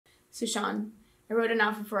So Sean, I wrote an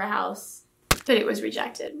offer for a house, but it was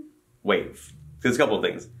rejected. Wait, there's a couple of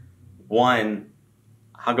things. One,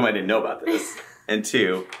 how come I didn't know about this? And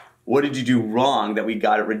two, what did you do wrong that we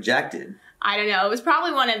got it rejected? I don't know. It was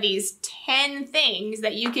probably one of these 10 things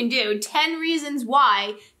that you can do. 10 reasons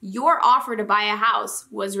why your offer to buy a house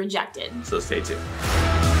was rejected. So stay tuned.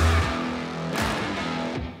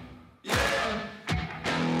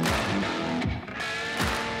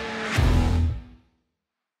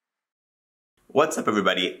 What's up,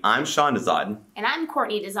 everybody? I'm Sean Dezad. And I'm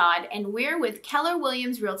Courtney Dezad, and we're with Keller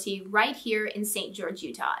Williams Realty right here in St. George,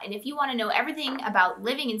 Utah. And if you want to know everything about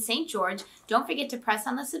living in St. George, don't forget to press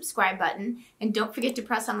on the subscribe button, and don't forget to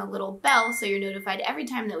press on the little bell so you're notified every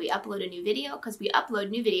time that we upload a new video, because we upload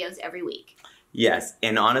new videos every week. Yes,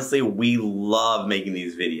 and honestly, we love making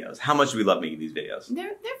these videos. How much do we love making these videos?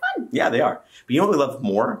 They're fun. Yeah, they are. But you know what we love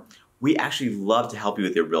more? We actually love to help you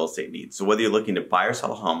with your real estate needs. So whether you're looking to buy or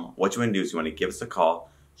sell a home, what you want to do is you want to give us a call,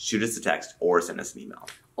 shoot us a text, or send us an email.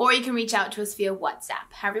 Or you can reach out to us via WhatsApp.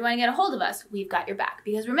 However you want to get a hold of us, we've got your back.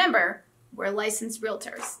 Because remember, we're licensed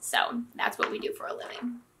realtors. So that's what we do for a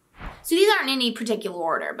living. So these aren't in any particular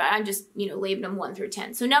order, but I'm just, labeling them 1 through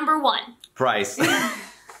 10. So number 1. Price. Okay,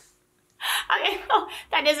 well,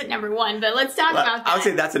 that isn't number 1, but let's talk about that. I would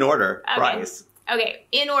say that's in order. Okay. Price. Okay,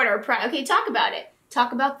 in order. Price. Okay, talk about it.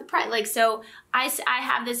 Talk about the price. Like, so I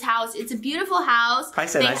have this house. It's a beautiful house.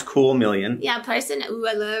 Price at a nice, cool $1 million. Yeah, price in, ooh,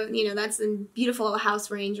 I love, that's a beautiful house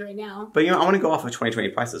range right now. But, I want to go off of 2020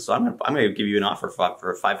 prices. So I'm going to give you an offer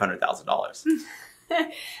for $500,000.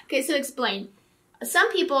 Okay, so explain. Some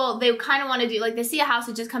people, they kind of want to do, like, they see a house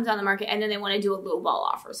that just comes on the market and then they want to do a low ball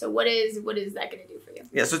offer. So what is that going to do for you?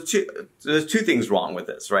 Yeah, so there's 2 things wrong with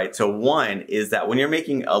this, right? So one is that when you're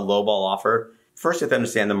making a low ball offer, first, you have to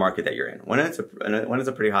understand the market that you're in. When it's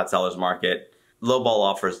a pretty hot seller's market, lowball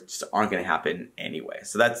offers just aren't going to happen anyway.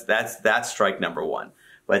 So that's strike number 1.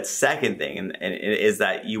 But second thing, and is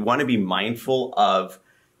that you want to be mindful of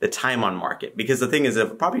the time on market, because the thing is,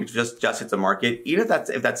 if a property just hits the market, even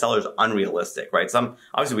if that seller is unrealistic, right?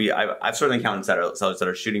 Obviously I've certainly encountered sellers that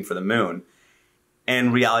are shooting for the moon,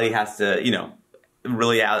 and reality has to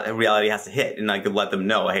reality has to hit, and I could let them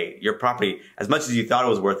know, hey, your property, as much as you thought it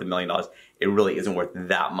was worth $1 million, it really isn't worth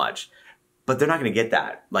that much. But they're not going to get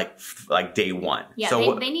that like day one. Yeah,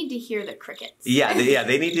 so they need to hear the crickets. Yeah,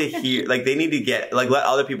 they need to hear, they need to get, let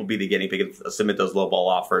other people be the guinea pig and submit those lowball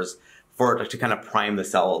offers to kind of prime the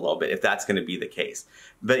sell a little bit, if that's going to be the case.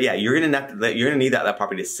 But yeah, you're going to need that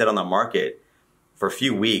property to sit on the market for a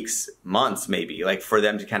few weeks, months maybe, like for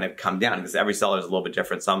them to kind of come down, because every seller is a little bit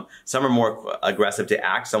different. Some are more aggressive to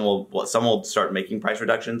act. Some will start making price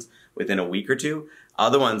reductions within a week or 2.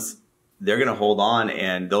 Other ones, they're going to hold on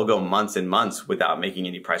and they'll go months and months without making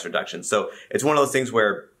any price reductions. So it's one of those things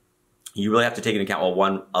where you really have to take into account, well,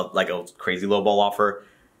 one, like a crazy lowball offer,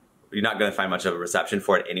 you're not going to find much of a reception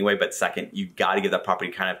for it anyway. But second, you got to give that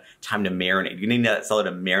property kind of time to marinate. You need that seller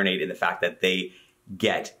to marinate in the fact that they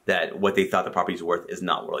get that what they thought the property's worth is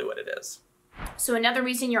not really what it is. So another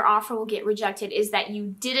reason your offer will get rejected is that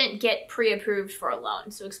you didn't get pre-approved for a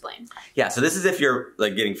loan. So explain. Yeah, so this is if you're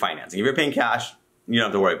getting financing. If you're paying cash, you don't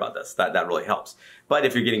have to worry about this. That really helps. But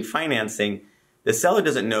if you're getting financing, the seller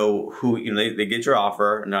doesn't know who, they get your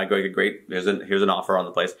offer and they're like, okay, great, here's an offer on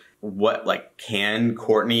the place. What, can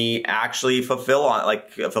Courtney actually fulfill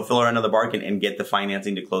her end of the bargain and get the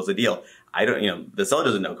financing to close the deal? The seller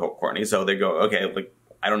doesn't know Courtney, so they go, okay,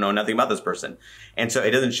 I don't know nothing about this person. And so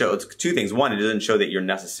it doesn't show, it's 2 things. One, it doesn't show that you're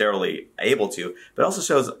necessarily able to, but it also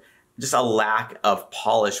shows just a lack of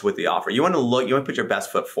polish with the offer. You want to put your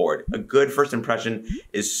best foot forward. A good first impression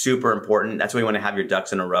is super important. That's why you want to have your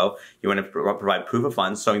ducks in a row. You want to provide proof of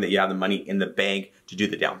funds, showing that you have the money in the bank to do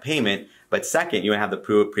the down payment. But second, you want to have the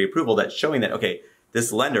pre-approval that's showing that, okay,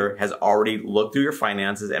 this lender has already looked through your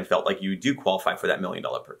finances and felt like you do qualify for that $1 million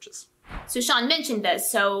purchase. So Sean mentioned this.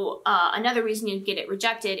 So another reason you get it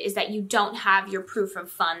rejected is that you don't have your proof of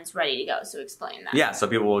funds ready to go. So explain that. Yeah, so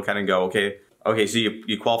people will kind of go, okay, so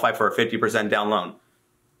you qualify for a 50% down loan.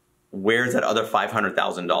 Where's that other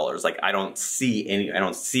 $500,000? I don't see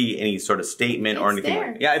any sort of statement or anything.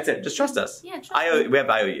 There. Yeah, it's it. Just trust us. Yeah, trust us. We have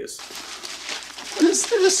IOUs. What is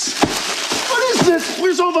this? What is this?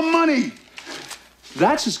 Where's all the money?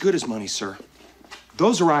 That's as good as money, sir.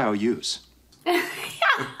 Those are IOUs.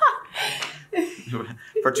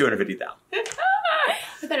 For $250,000.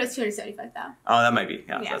 I thought it was $275,000. Oh, that might be.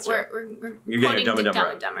 Yeah, yeah, that's we're you're getting Dumb and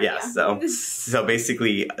Dumber. Yeah. So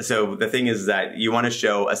basically, the thing is that you want to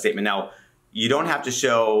show a statement. Now, you don't have to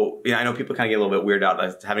show. I know people kind of get a little bit weirded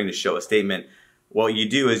out having to show a statement. What you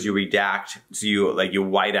do is you redact, so you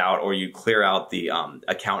white out or you clear out the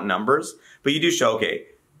account numbers, but you do show, okay,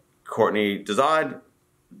 Courtney Dezad,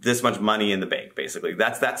 this much money in the bank, basically.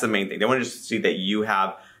 That's the main thing. They want to just see that you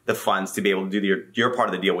have the funds to be able to do your part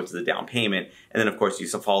of the deal, which is the down payment. And then, of course, you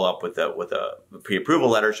follow up with a pre-approval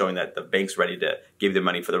letter showing that the bank's ready to give you the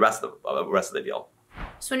money for the rest of the deal.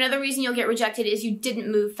 So another reason you'll get rejected is you didn't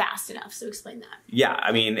move fast enough. So explain that. Yeah,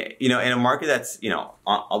 I mean, you know, in a market that's, you know,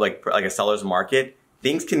 like a seller's market,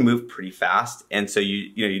 things can move pretty fast. And so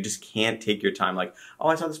you just can't take your time like, oh,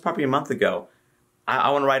 I saw this property a month ago. I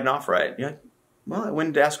want to write an offer at it. You know, well, it went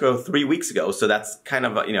into escrow 3 weeks ago. So that's kind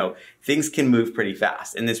of, you know, things can move pretty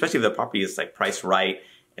fast. And especially if the property is like priced right,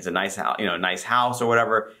 it's a nice house, you know, a nice house or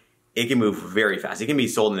whatever, it can move very fast. It can be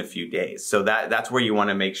sold in a few days. So that's where you want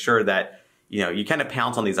to make sure that, you know, you kind of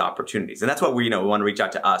pounce on these opportunities. And that's what we want to reach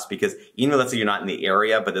out to us, because even though, let's say you're not in the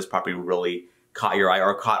area, but this property really caught your eye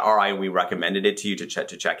or caught our eye and we recommended it to you to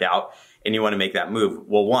check out, and you want to make that move.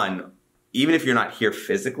 Well, one, even if you're not here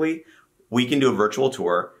physically, we can do a virtual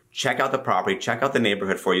tour, check out the property, check out the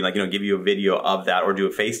neighborhood for you, like, you know, give you a video of that or do a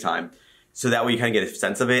FaceTime. So that way you kind of get a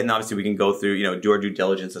sense of it. And obviously we can go through, you know, do our due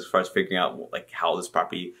diligence as far as figuring out like how this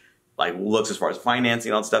property like looks as far as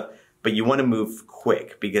financing and all that stuff. But you want to move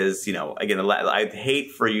quick because, you know, again, I'd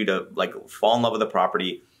hate for you to like fall in love with the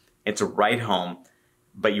property and to write home,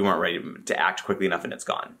 but you weren't ready to act quickly enough and it's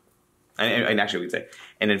gone. And actually we'd say,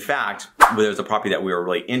 and in fact, there was a property that we were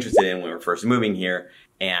really interested in when we were first moving here,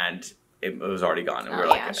 and it was already gone. And we were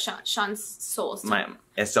like, Sean's soul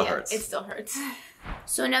it still hurts. It still hurts.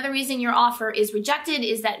 So another reason your offer is rejected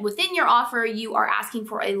is that within your offer, you are asking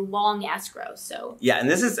for a long escrow. So yeah, and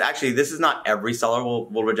this is not every seller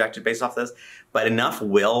will reject it based off this, but enough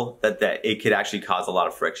will that it could actually cause a lot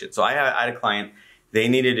of friction. So I had a client, they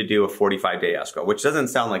needed to do a 45-day escrow, which doesn't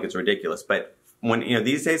sound like it's ridiculous, but when, you know,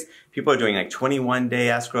 these days people are doing like 21-day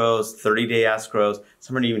escrows, 30-day escrows,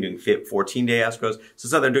 some are even doing 14-day escrows.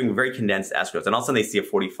 So they're doing very condensed escrows, and all of a sudden they see a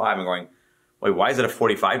 45 and going, wait, why is it a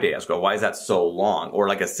 45-day escrow? Why is that so long? Or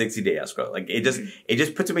like a 60-day escrow? Like it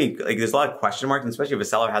just puts me, like there's a lot of question marks, and especially if a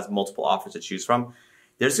seller has multiple offers to choose from,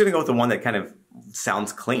 they're just gonna go with the one that kind of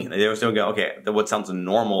sounds clean. They're just gonna go, okay, what sounds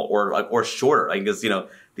normal or shorter. Like, because, you know,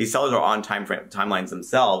 these sellers are on timelines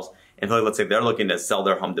themselves, and let's say they're looking to sell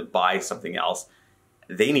their home to buy something else.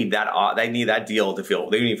 They need that deal to feel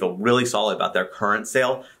really solid about their current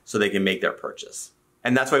sale so they can make their purchase.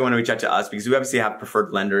 And that's why you want to reach out to us, because we obviously have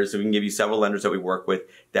preferred lenders. So we can give you several lenders that we work with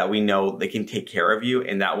that we know they can take care of you.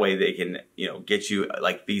 And that way they can, you know, get you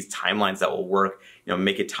like these timelines that will work, you know,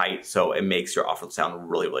 make it tight so it makes your offer sound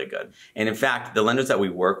really, really good. And in fact, the lenders that we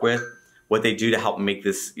work with, what they do to help make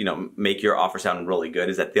this, you know, make your offer sound really good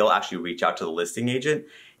is that they'll actually reach out to the listing agent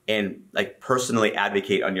and like personally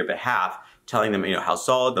advocate on your behalf, telling them, you know, how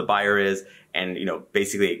solid the buyer is, and, you know,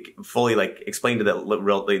 basically fully like explain to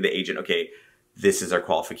the agent, okay, this is our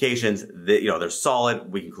qualifications, you know, they're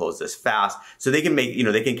solid, we can close this fast. So they can make, you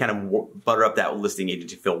know, they can kind of butter up that listing agent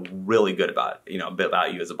to feel really good about, you know,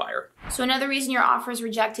 about you as a buyer. So another reason your offer is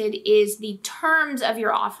rejected is the terms of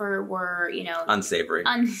your offer were, you know, unsavory.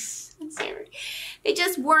 Unsavory. They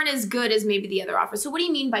just weren't as good as maybe the other offer. So what do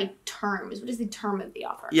you mean by terms? What is the term of the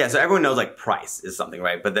offer? Yeah, so everyone knows like price is something,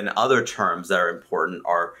 right? But then other terms that are important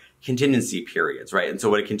are contingency periods, right? And so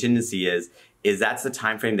what a contingency is that's the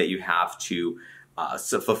time frame that you have to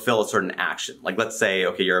fulfill a certain action. Like let's say,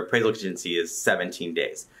 okay, your appraisal contingency is 17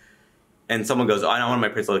 days. And someone goes, oh, I don't want my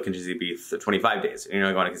appraisal contingency to be 25 days. And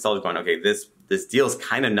you're going to consult, going, okay, this deal is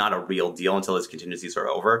kind of not a real deal until these contingencies are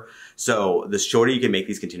over. So the shorter you can make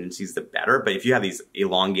these contingencies, the better. But if you have these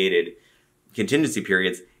elongated contingency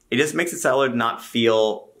periods, it just makes the seller not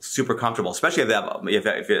feel super comfortable, especially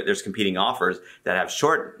if there's competing offers that have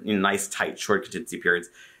short, you know, nice, tight, short contingency periods.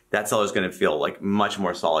 That seller is going to feel like much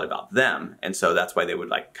more solid about them. And so that's why they would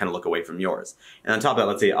like kind of look away from yours. And on top of that,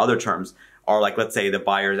 let's say other terms are like, let's say the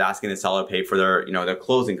buyer is asking the seller to pay for their, you know, their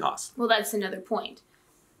closing costs. Well, that's another point.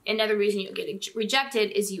 Another reason you'll get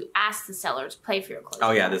rejected is you ask the seller to pay for your closing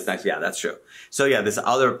costs. Oh yeah, that's true. So yeah, this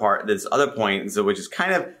other point, so which is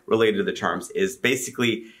kind of related to the terms, is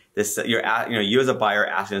basically this, you as a buyer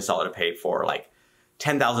asking the seller to pay for like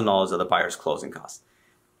 $10,000 of the buyer's closing costs.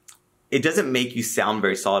 It doesn't make you sound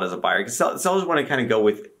very solid as a buyer, because sellers want to kind of go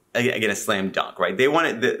with, again, a slam dunk, right? They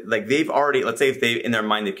want it, like they've already, let's say if they, in their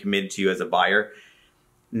mind, they've committed to you as a buyer.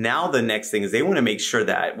 Now the next thing is they want to make sure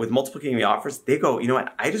that with multiplicating offers, they go, you know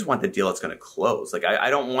what, I just want the deal that's going to close. Like I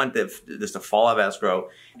don't want this to fall out of escrow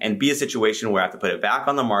and be a situation where I have to put it back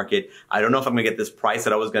on the market. I don't know if I'm going to get this price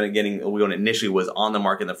that I was going to when it initially was on the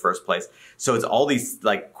market in the first place. So it's all these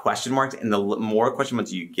like question marks, and the more question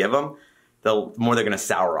marks you give them, the more they're going to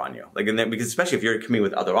sour on you. Like, because especially if you're coming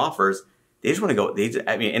with other offers, they just want to go.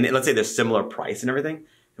 And let's say they're similar price and everything.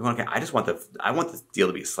 They're going, okay, I want this deal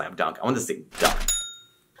to be a slam dunk. I want this thing done.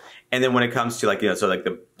 And then when it comes to like, so like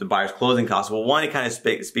the buyer's closing costs, well, one, it kind of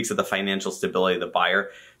speaks of the financial stability of the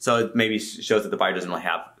buyer. So it maybe shows that the buyer doesn't really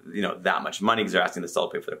have, that much money because they're asking the seller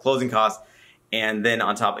to pay for the closing costs. And then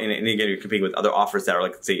on top, and again, you're competing with other offers that are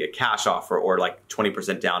like, say, a cash offer or like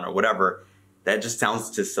 20% down or whatever. That just sounds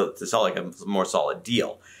to sell like a more solid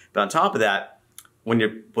deal. But on top of that, when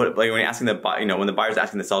you're asking the buyer, when the buyer's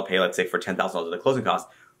asking the seller to pay, let's say for $10,000 of the closing costs,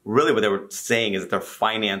 really what they were saying is that they're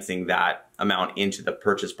financing that amount into the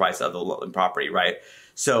purchase price of the property, right?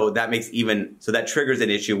 So that that triggers an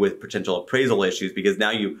issue with potential appraisal issues because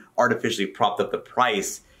now you artificially propped up the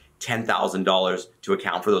price $10,000 to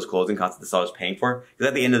account for those closing costs that the seller's paying for. Because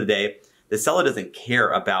at the end of the day, the seller doesn't care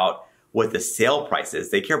about what the sale price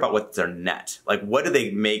is. They care about what's their net. Like, what do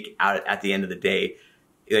they make out at the end of the day?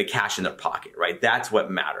 The cash in their pocket, right? That's what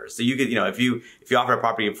matters. So you could, if you offer a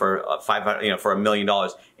property for $500, for $1 million,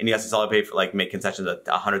 and you have to sell it, pay for make concessions at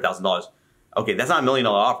 $100,000. Okay, that's not a $1 million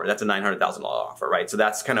offer. That's a $900,000 offer, right? So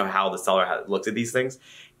that's kind of how the seller looks at these things.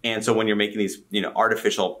 And so when you're making these,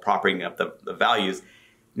 artificial propping up the values,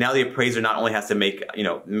 now the appraiser not only has to make,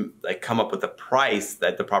 come up with a price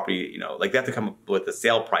that the property, they have to come up with the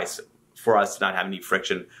sale price for us to not have any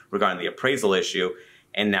friction regarding the appraisal issue.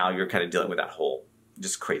 And now you're kind of dealing with that whole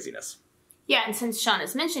just craziness. Yeah, and since Sean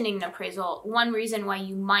is mentioning an appraisal, one reason why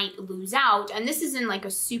you might lose out, and this is in like a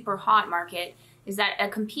super hot market, is that a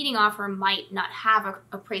competing offer might not have an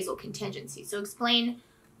appraisal contingency. So explain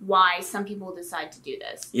why some people decide to do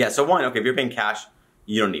this. Yeah, so one, okay, if you're paying cash,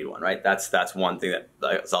 you don't need one, right? That's one thing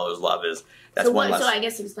that sellers love is that's so one less. So I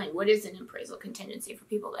guess explain, what is an appraisal contingency for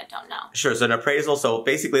people that don't know? Sure, so an appraisal, so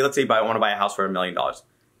basically let's say you want to buy a house for $1 million.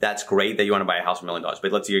 That's great that you want to buy a house for $1 million,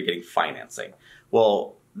 but let's say you're getting financing.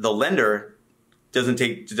 Well, the lender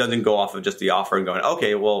doesn't go off of just the offer and going,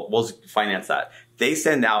 okay, well, we'll finance that. They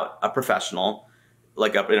send out a professional,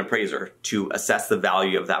 like an appraiser, to assess the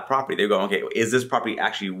value of that property. They're going, okay, is this property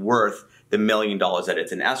actually worth the $1 million that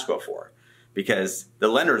it's in escrow for? Because the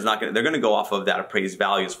lender is they're going to go off of that appraised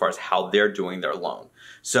value as far as how they're doing their loan.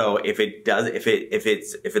 So if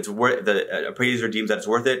it's worth, the appraiser deems that it's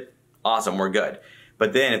worth it, awesome, we're good.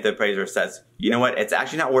 But then if the appraiser says, you know what, it's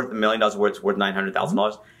actually not worth $1 million, it's worth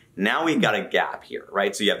 $900,000, now we've got a gap here,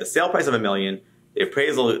 right? So you have the sale price of $1 million, the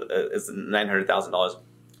appraisal is $900,000.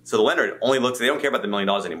 So the lender only looks, they don't care about the $1 million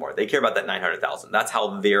anymore. They care about that $900,000. That's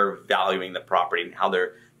how they're valuing the property and how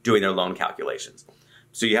they're doing their loan calculations.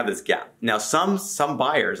 So you have this gap. Now some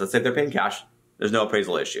buyers, let's say if they're paying cash, there's no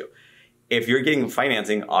appraisal issue. If you're getting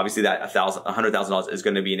financing, obviously that $100,000 is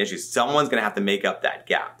going to be an issue. Someone's going to have to make up that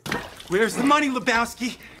gap. Where's the money,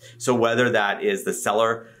 Lebowski? So whether that is the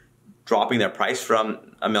seller dropping their price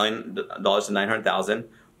from $1 million to $900,000,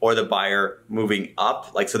 or the buyer moving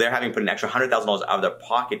up, so they're having to put an extra $100,000 out of their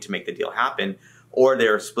pocket to make the deal happen, or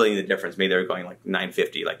they're splitting the difference. Maybe they're going like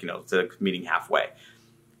 $950, to meeting halfway.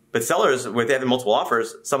 But sellers, if they have multiple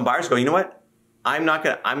offers, some buyers go, you know what?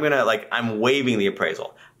 I'm waiving the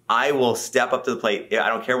appraisal. I will step up to the plate. I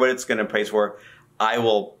don't care what it's going to appraise for.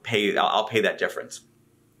 I'll pay that difference.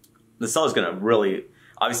 The seller's going to really,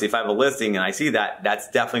 obviously, if I have a listing and I see that, that's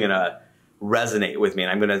definitely going to resonate with me.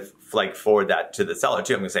 And I'm going to forward that to the seller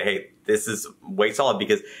too. I'm going to say, hey, this is way solid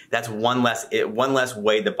because that's one less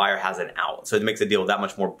way the buyer has an out. So it makes the deal that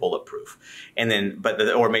much more bulletproof. And then,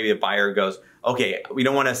 or maybe the buyer goes, okay, we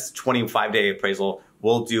don't want a 25-day appraisal.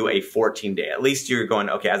 We'll do a 14-day. At least you're going,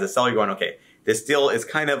 okay, as a seller, you're going, okay, this deal is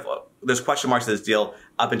there's question marks to this deal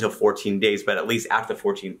up until 14 days, but at least after the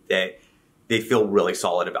 14th day, they feel really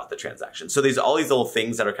solid about the transaction. So there's all these little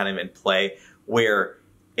things that are kind of in play where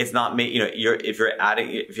it's not,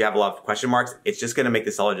 if you have a lot of question marks, it's just going to make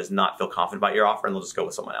the seller just not feel confident about your offer and they'll just go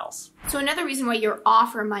with someone else. So another reason why your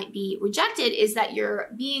offer might be rejected is that you're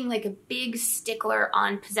being like a big stickler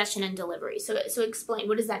on possession and delivery. So explain,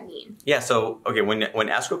 what does that mean? Yeah, so, okay, when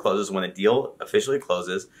escrow closes, when the deal officially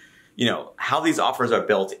closes, how these offers are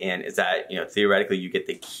built in is that, theoretically you get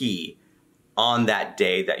the key on that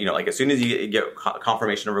day that, as soon as you get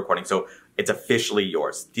confirmation of recording, so it's officially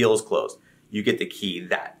yours, deal is closed, you get the key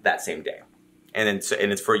that same day. And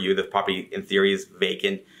it's for you, the property in theory is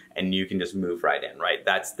vacant and you can just move right in, right?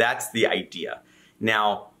 That's the idea.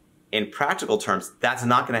 Now, in practical terms, that's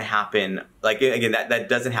not going to happen. Again, that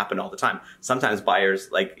doesn't happen all the time. Sometimes buyers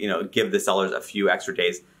give the sellers a few extra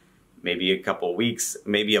days, maybe a couple of weeks,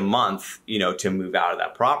 maybe a month, to move out of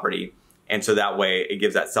that property. And so that way it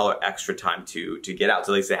gives that seller extra time to get out.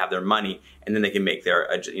 So at least they have their money and then they can make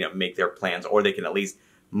their plans, or they can at least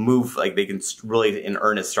move, they can really in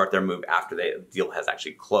earnest start their move after the deal has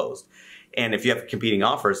actually closed. And if you have competing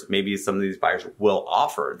offers, maybe some of these buyers will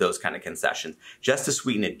offer those kind of concessions just to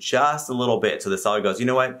sweeten it just a little bit. So the seller goes, you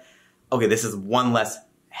know what? Okay, this is one less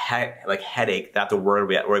headache that I have to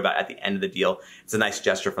worry about at the end of the deal. It's a nice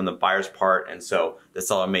gesture from the buyer's part, and so the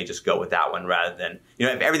seller may just go with that one rather than, you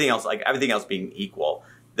know, if everything else being equal,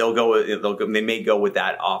 they may go with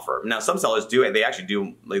that offer. Now, some sellers do it. They actually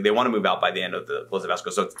do, like, they want to move out by the end of the close of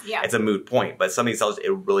escrow, so it's a moot point. But some of these sellers,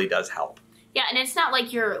 it really does help. Yeah, and it's not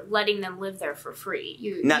like you're letting them live there for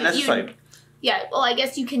free. Not necessarily. Yeah, well, I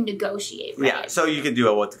guess you can negotiate, right? Yeah, so you can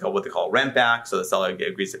do what they call rent back. So the seller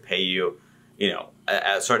agrees to pay you, you know,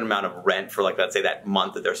 a certain amount of rent for, like, let's say that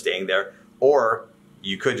month that they're staying there, or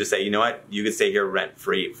you could just say, you know what, you can stay here rent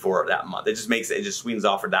free for that month. It just sweetens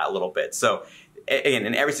off for that a little bit. So again,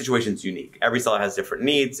 and every situation is unique. Every seller has different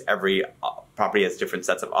needs. Every property has different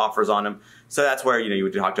sets of offers on them. So that's where, you know, you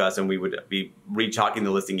would talk to us and we would be re-talking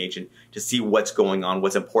the listing agent to see what's going on,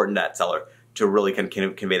 what's important to that seller, to really kind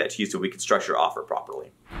of convey that to you so we can structure your offer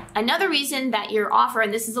properly. Another reason that your offer,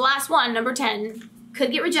 and this is the last one, number 10,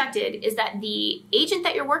 could get rejected is that the agent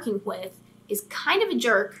that you're working with is kind of a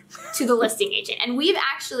jerk to the listing agent. And we've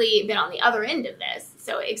actually been on the other end of this.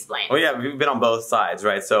 So explain. Oh yeah, we've been on both sides,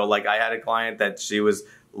 right? So like I had a client that she was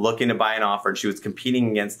looking to buy an offer and she was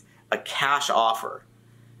competing against a cash offer.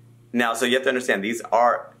 Now, so you have to understand these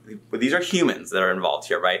are humans that are involved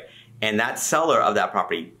here, right? And that seller of that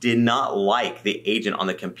property did not like the agent on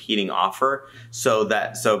the competing offer. So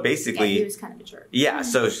basically, yeah, he was kind of a jerk. Yeah,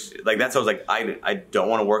 so like that's why I was like, I don't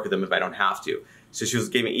want to work with them if I don't have to. So she was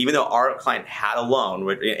giving, even though our client had a loan,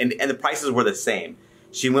 and the prices were the same,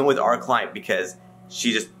 she went with our client because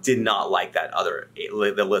she just did not like that other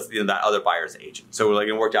that other buyer's agent. So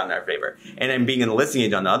it worked out in our favor. And then being in the listing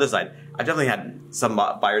agent on the other side, I definitely had some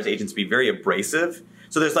buyer's agents be very abrasive.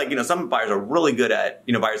 So there's like, you know, some buyers are really good at,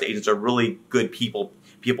 you know, buyer's agents are really good people,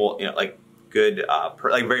 you know, like good,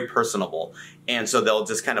 like very personable. And so they'll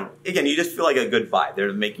just kind of, again, you just feel like a good vibe.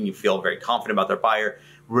 They're making you feel very confident about their buyer,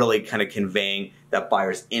 really kind of conveying that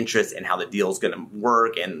buyer's interest and how the deal is going to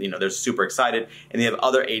work. And, you know, they're super excited. And they have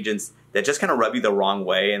other agents that just kind of rub you the wrong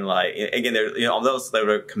way. And like, again, they're, you know, all those that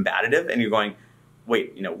are combative and you're going,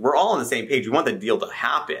 wait, you know, we're all on the same page. We want the deal to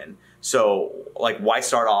happen. So like, why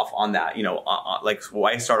start off on that, you know, like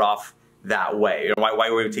why start off that way? You know, why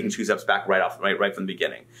were we taking 2 steps back right from the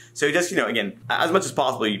beginning? So just, you know, again, as much as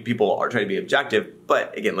possible, people are trying to be objective,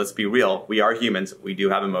 but again, let's be real. We are humans. We do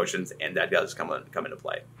have emotions, and that does come into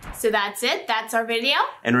play. So that's it. That's our video.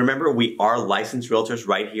 And remember, we are licensed realtors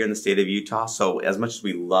right here in the state of Utah. So as much as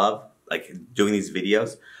we love like doing these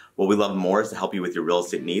videos, what we love more is to help you with your real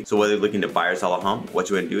estate needs. So whether you're looking to buy or sell a home, what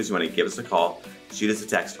you want to do is you want to give us a call, shoot us a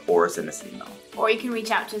text, or send us an email. Or you can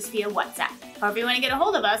reach out to us via WhatsApp. However you want to get a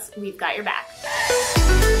hold of us, we've got your back.